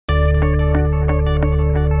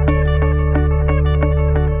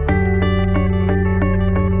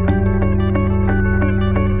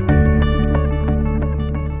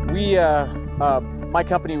my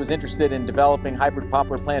company was interested in developing hybrid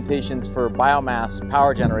poplar plantations for biomass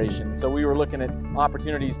power generation. So we were looking at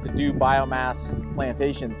opportunities to do biomass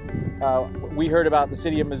plantations. We heard about the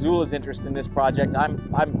city of Missoula's interest in this project.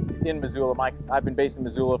 I'm in Missoula. I've been based in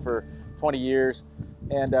Missoula for 20 years.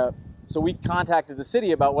 And so we contacted the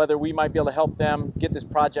city about whether we might be able to help them get this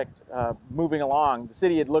project moving along. The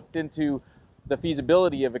city had looked into the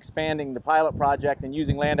feasibility of expanding the pilot project and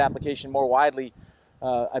using land application more widely,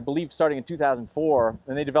 I believe starting in 2004,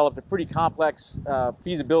 and they developed a pretty complex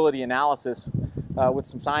feasibility analysis with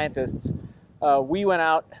some scientists. We went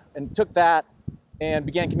out and took that and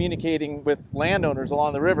began communicating with landowners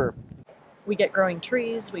along the river. We get growing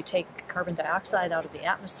trees, we take carbon dioxide out of the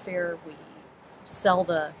atmosphere, we sell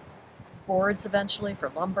the boards eventually for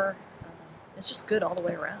lumber. It's just good all the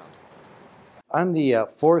way around. I'm the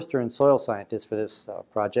forester and soil scientist for this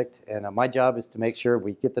project, and my job is to make sure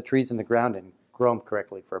we get the trees in the ground and grow them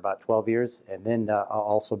correctly for about 12 years, and then I'll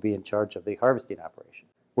also be in charge of the harvesting operation.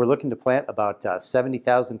 We're looking to plant about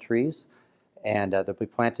 70,000 trees, and they'll be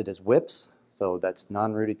planted as whips, so that's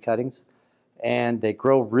non-rooted cuttings, and they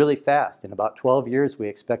grow really fast. In about 12 years, we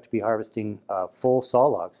expect to be harvesting full saw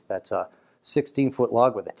logs. That's a 16-foot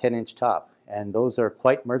log with a 10-inch top, and those are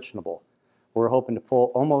quite merchantable. We're hoping to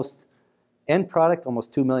pull end product,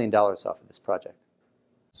 almost $2 million off of this project.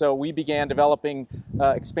 So we began developing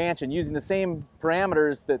expansion using the same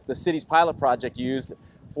parameters that the city's pilot project used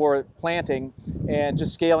for planting, and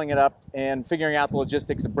just scaling it up and figuring out the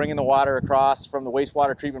logistics of bringing the water across from the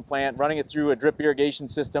wastewater treatment plant, running it through a drip irrigation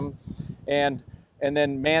system, and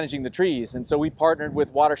then managing the trees. And so we partnered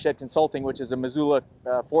with Watershed Consulting, which is a Missoula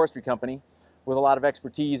forestry company with a lot of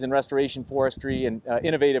expertise in restoration forestry and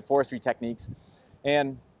innovative forestry techniques.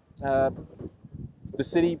 And the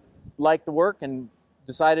city liked the work and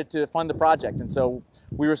decided to fund the project, and so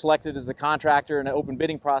we were selected as the contractor in an open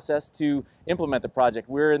bidding process to implement the project.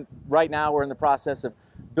 Right now we're in the process of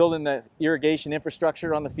building the irrigation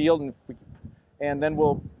infrastructure on the field, and then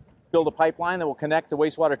we'll build a pipeline that will connect the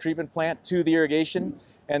wastewater treatment plant to the irrigation,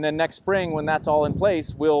 and then next spring, when that's all in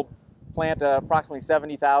place, we'll plant approximately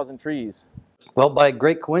 70,000 trees. Well, by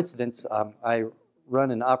great coincidence, I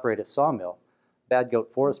run and operate a sawmill, Bad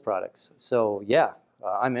Goat Forest Products. So yeah,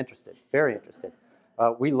 I'm interested, very interested.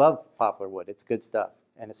 We love poplar wood, it's good stuff.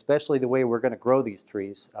 And especially the way we're going to grow these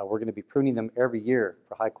trees, we're going to be pruning them every year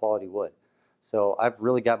for high quality wood. So I've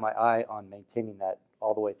really got my eye on maintaining that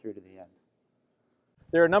all the way through to the end.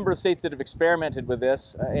 There are a number of states that have experimented with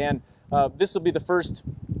this, and this will be the first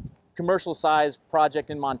commercial size project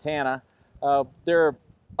in Montana. There are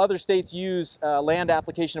other states use land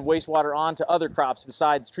application of wastewater onto other crops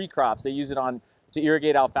besides tree crops. They use it to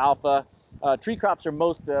irrigate alfalfa. Tree crops are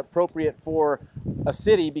most appropriate for a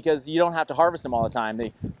city because you don't have to harvest them all the time.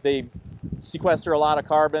 They sequester a lot of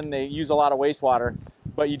carbon, they use a lot of wastewater,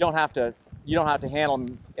 but you don't have to handle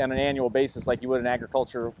them on an annual basis like you would an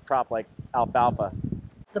agricultural crop like alfalfa.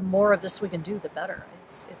 The more of this we can do, the better.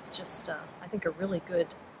 It's just I think a really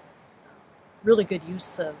good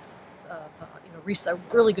use of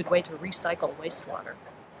really good way to recycle wastewater.